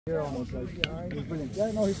Here almost like he's brilliant.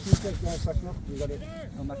 Yeah, no, he's freshen up. We got it.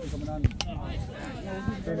 No Mackie coming on.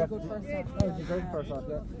 Very good first half. No, he's a great first half.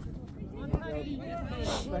 Yeah.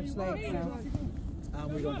 Fresh legs now.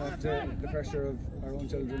 And we don't have the pressure of our own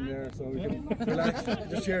children there, so we can relax,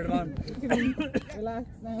 just cheer them on. Relax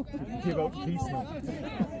now. Give out peace now.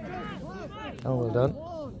 Oh, well done.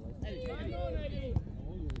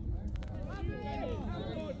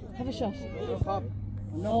 Have a shot.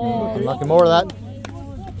 No. Knocking more of that.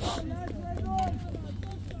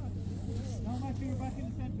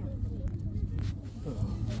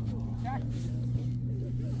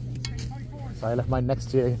 So I left mine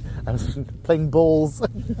next to you. I was playing balls.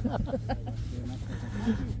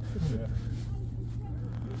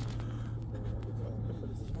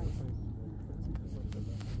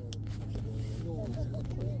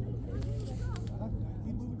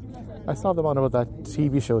 I saw them on about that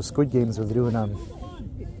TV show Squid Games where they're doing a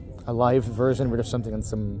live version where there's something on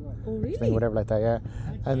some thing, whatever like that, yeah.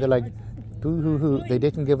 And they're like, boo hoo hoo, they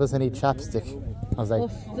didn't give us any chapstick. I was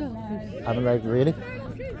like, I'm like, really?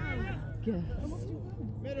 Yeah.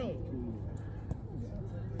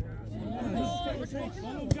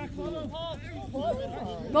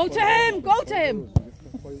 Go to him! Go to him!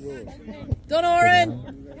 Done, Oren!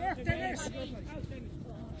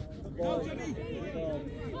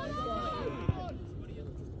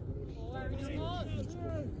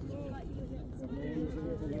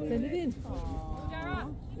 Send it in.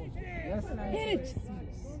 Hit it!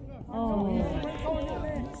 Oh.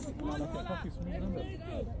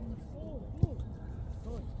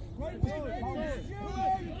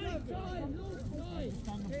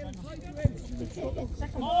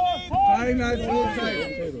 Time, lads,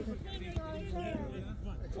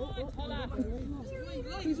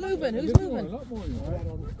 Who's moving? Who's moving?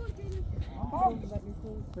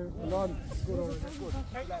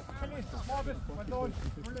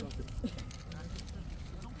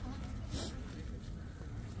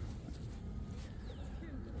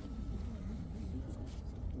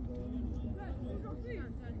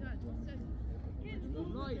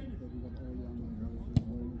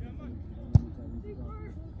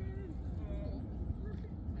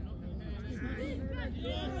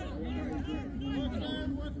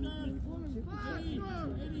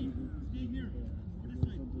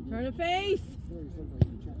 Turn a face.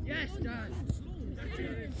 Yes, Dad.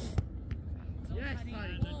 Yes,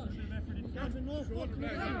 buddy.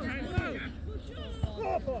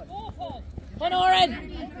 Come on, Oren.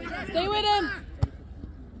 Stay with him.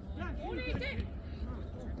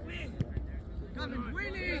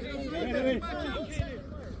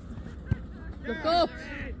 Look up.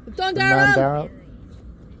 Look down, Daryl.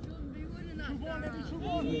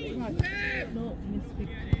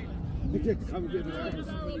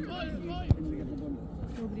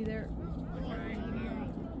 Nobody there.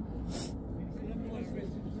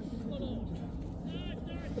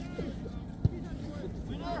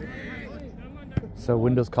 So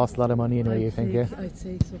windows cost a lot of money anyway, you think, yeah? I'd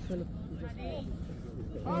say so, Philip.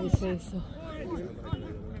 I'd say so.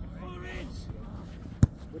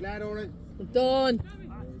 Good lad, Oren. Well done.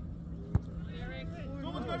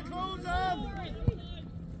 Someone's got to close them.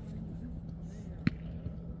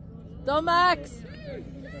 Done, Max.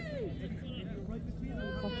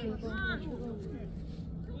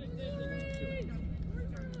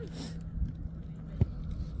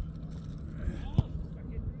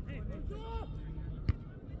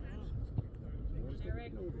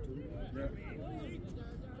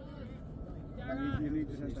 You need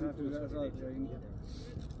to have to do that as well.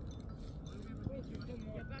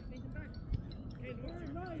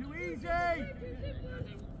 Too easy!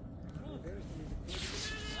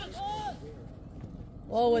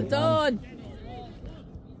 Oh, well done.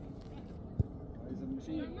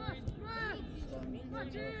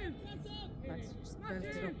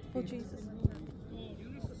 Oh, Jesus.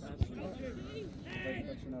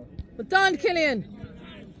 Well done, Killian.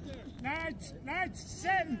 Lads,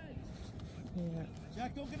 setting! Yeah.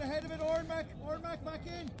 Jack, don't get ahead of it. Oren Mac back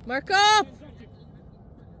in. Mark up.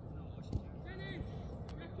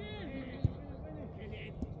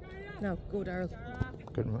 No, go, Daryl.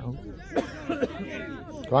 Good round.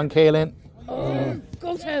 Go on, Kaylin. Oh,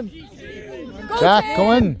 go to him. Go Jack, to him.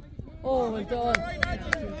 go in. Oh, well done.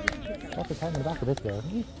 Jack was hanging back a bit there,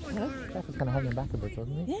 wasn't he? Huh? Jack was kind of hanging back a bit,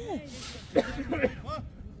 wasn't he? Yeah.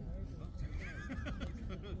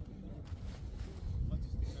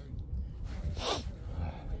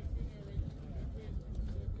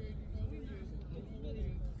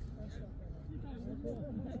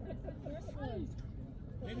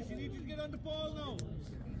 Dennis, you need to get on the ball now.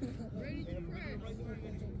 Ready to press.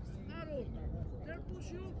 Arrow. They're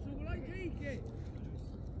pushing up, so will I take it?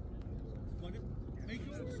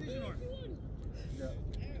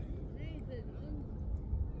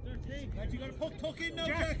 You got to tuck in now,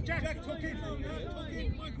 Jack, tuck in. Tuck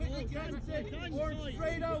in. Come on, quickly. Orange,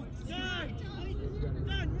 straight out.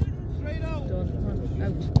 Straight out. Done.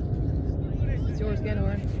 Out. It's yours again,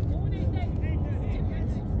 Oren.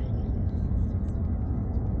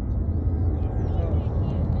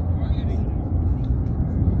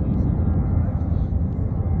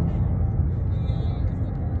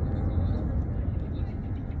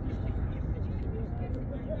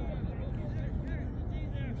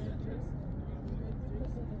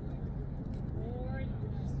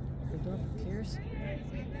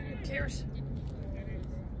 Clears.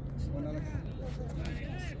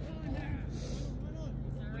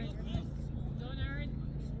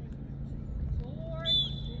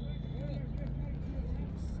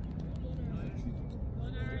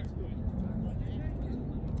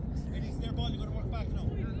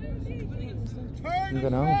 You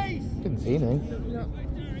don't know. Didn't see anything.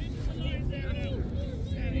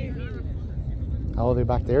 I'll be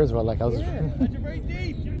back there as well. Like I was. You're very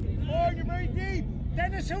deep. You're very deep.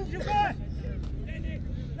 Dennis, who've you got?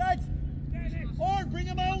 Lads. Orn, bring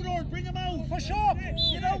him out. Orn, bring him out. Push up.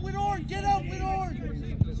 Get out with Orn. Get out with Orn.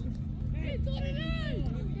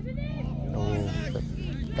 Oh,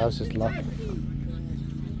 that was just luck.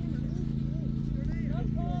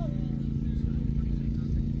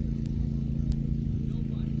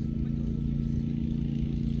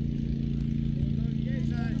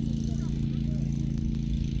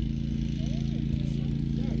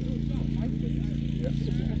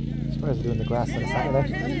 I was doing the grass on a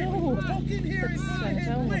Saturday. I know. Tuck in here. Quick.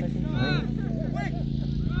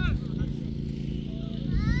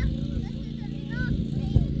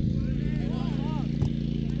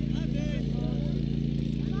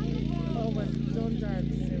 Oh, we're done, Dad.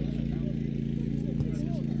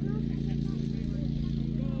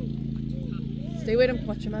 Stay with him.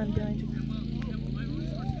 Watch your man behind you.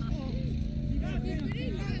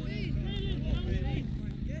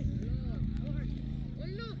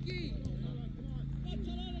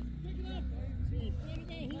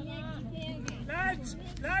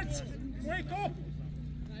 Lads, wake up!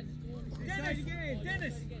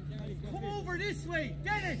 Dennis, come over this way!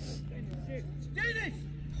 Dennis!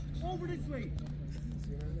 Over this way!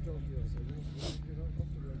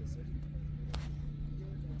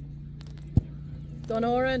 Done,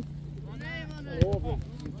 Oren. Go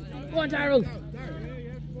on, Daryl.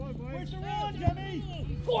 Where's the run, Jimmy?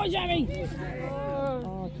 Go on, Jamie.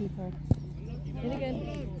 Oh, keep her. In again.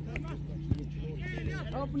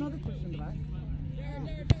 Oh, another question in the back.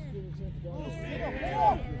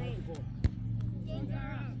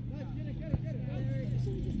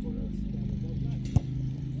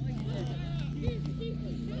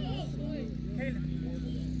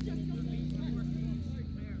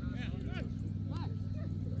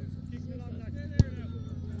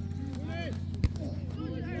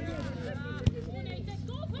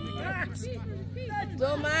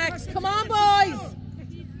 Go, Max. Come on, boys.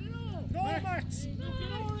 Go, Max.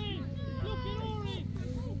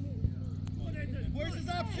 Where's his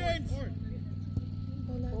options?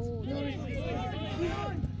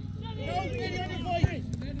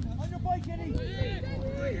 On your bike, Eddie.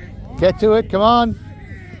 Get to it, come on.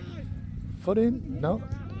 Foot in, no.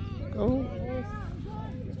 Go.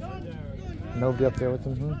 Nobody up there with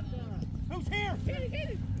them. Who's here?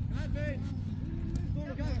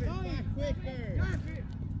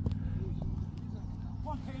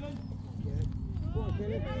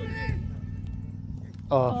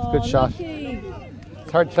 Oh, good shot. Lucky.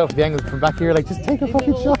 It's hard to tell from the angle from back here, like just take a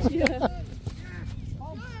fucking shot. Yeah.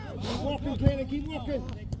 Keep walking, Caleb, keep walking.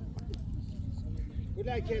 Good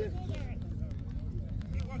night, Caleb.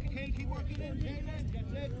 Keep walking, Caleb, keep walking in.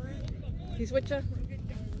 He's with you.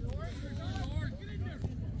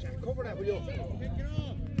 Cover that, will you?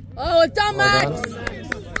 Oh, well done, Max. Well done.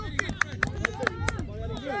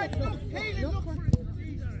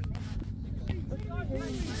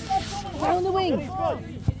 Down the wing.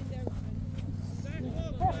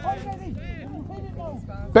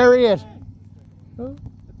 Bury it. Look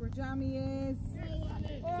where Jamie is.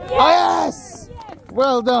 Oh, yes!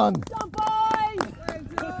 Well done. Done, boys.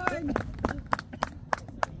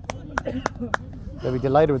 They'll be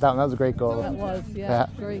delighted with that one. That was a great goal. That was, yeah. Yeah.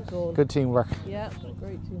 Great goal. Good teamwork. Yeah,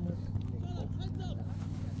 great teamwork.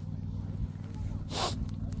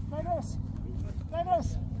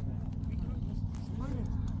 Dennis!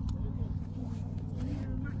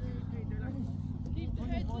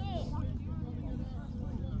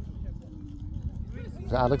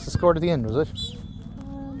 Was it Alex that scored at the end, was it? I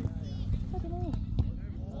don't know.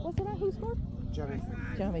 Was it that who scored? Jamie.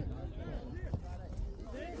 Jamie.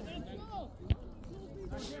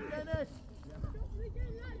 Dennis.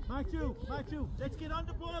 Matthew, let's get on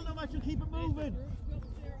the ball now, Matthew, keep it moving.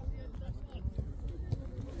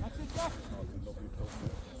 That's it, Jack.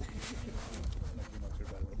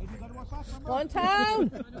 One town.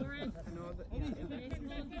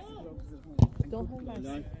 Don't hold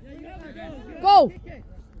on. Go.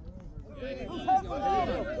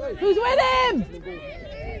 Who's with him?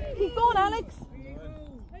 Keep going, Alex.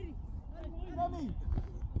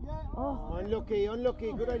 Oh.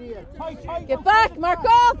 Unlucky, good idea. Get back, Mark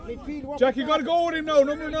up. Jack, you got to go with him now,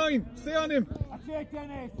 number 9. Stay on him. That's it,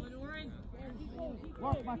 Dennis.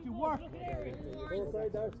 Work, Matthew, work.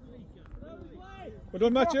 Well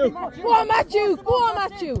done, Matthew. Go on,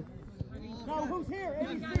 Matthew. Now, who's here?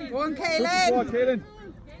 Go on, Go Kaylin. on, Kaylin.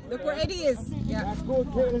 Look where Eddie is. Yeah. That's good,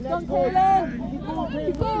 Kaylin. That's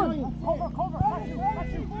Keep going. Cover.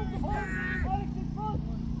 Matthew.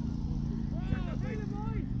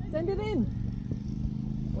 Send it in.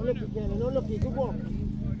 Unlucky, Kaylin. Unlucky. Good work.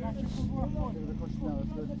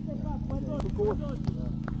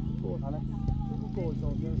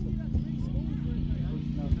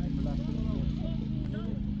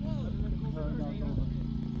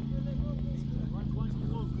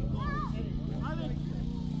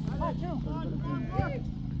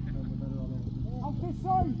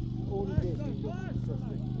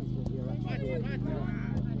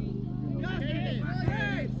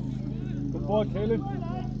 Good ball, Kaylin.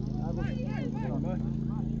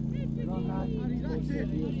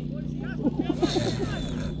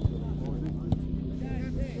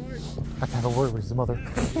 I have to have a word with his mother.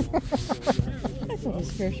 That's on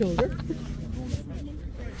his fair shoulder.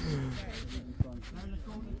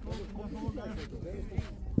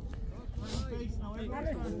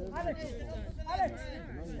 Alex,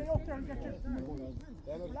 stay up there and get your...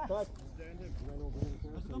 Relax.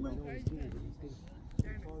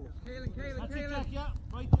 Kaylin. Yeah,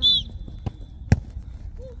 right there.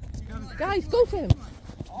 Guys, go to him.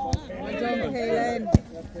 Well done, Kaylin.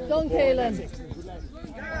 Done, Kaylin.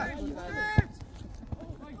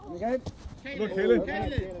 Good,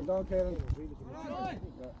 Kaylin.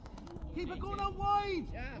 Keep it going out wide.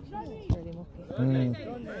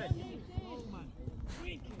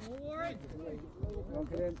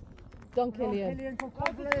 Done, Killian.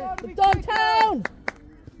 Done, town.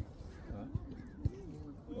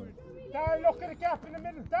 Darren, look at the gap in the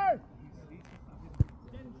middle. Darren.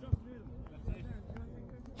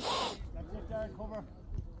 That's it, Darren. Cover.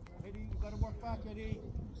 Eddie, you've got to work back, Eddie.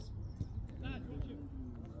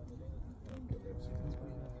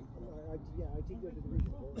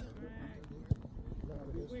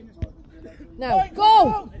 Now,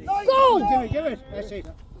 go! Go! Give it. That's it.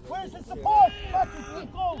 Where's the support? Matthew,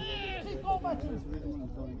 keep going. Keep going, Matthew.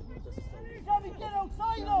 Johnny, get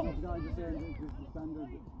outside him.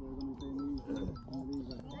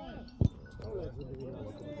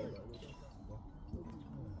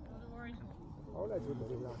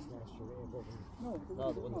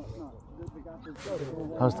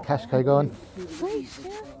 How's the cash guy going? Great,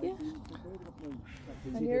 yeah.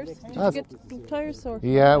 And yours? Did you get the tyres sore?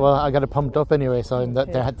 Yeah, well, I got it pumped up anyway, so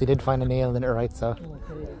they did find a nail in it, right? So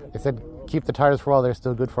they said keep the tyres for a while. They're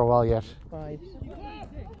still good for a while yet. Right.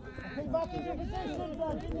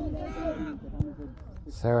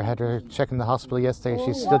 Sarah had her check in the hospital yesterday.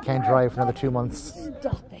 She still can't drive for another 2 months.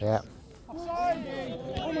 Stop it. Yeah. Oh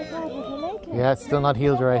my God, was her leg? Yeah, it's still not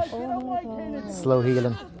healed right. Oh my God. Slow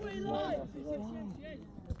healing.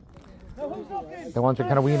 They want to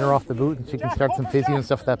kind of wean her off the boot and she can start some physio and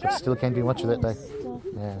stuff like that, but still can't do much of it. Like,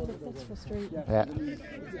 yeah. That's frustrating. Yeah.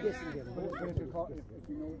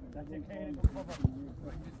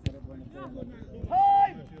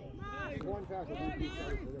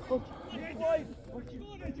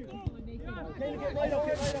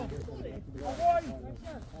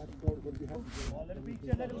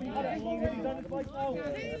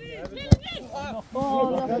 Oh,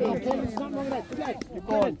 lovely. Good lad. You're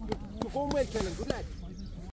going well, Kellen. Good lad.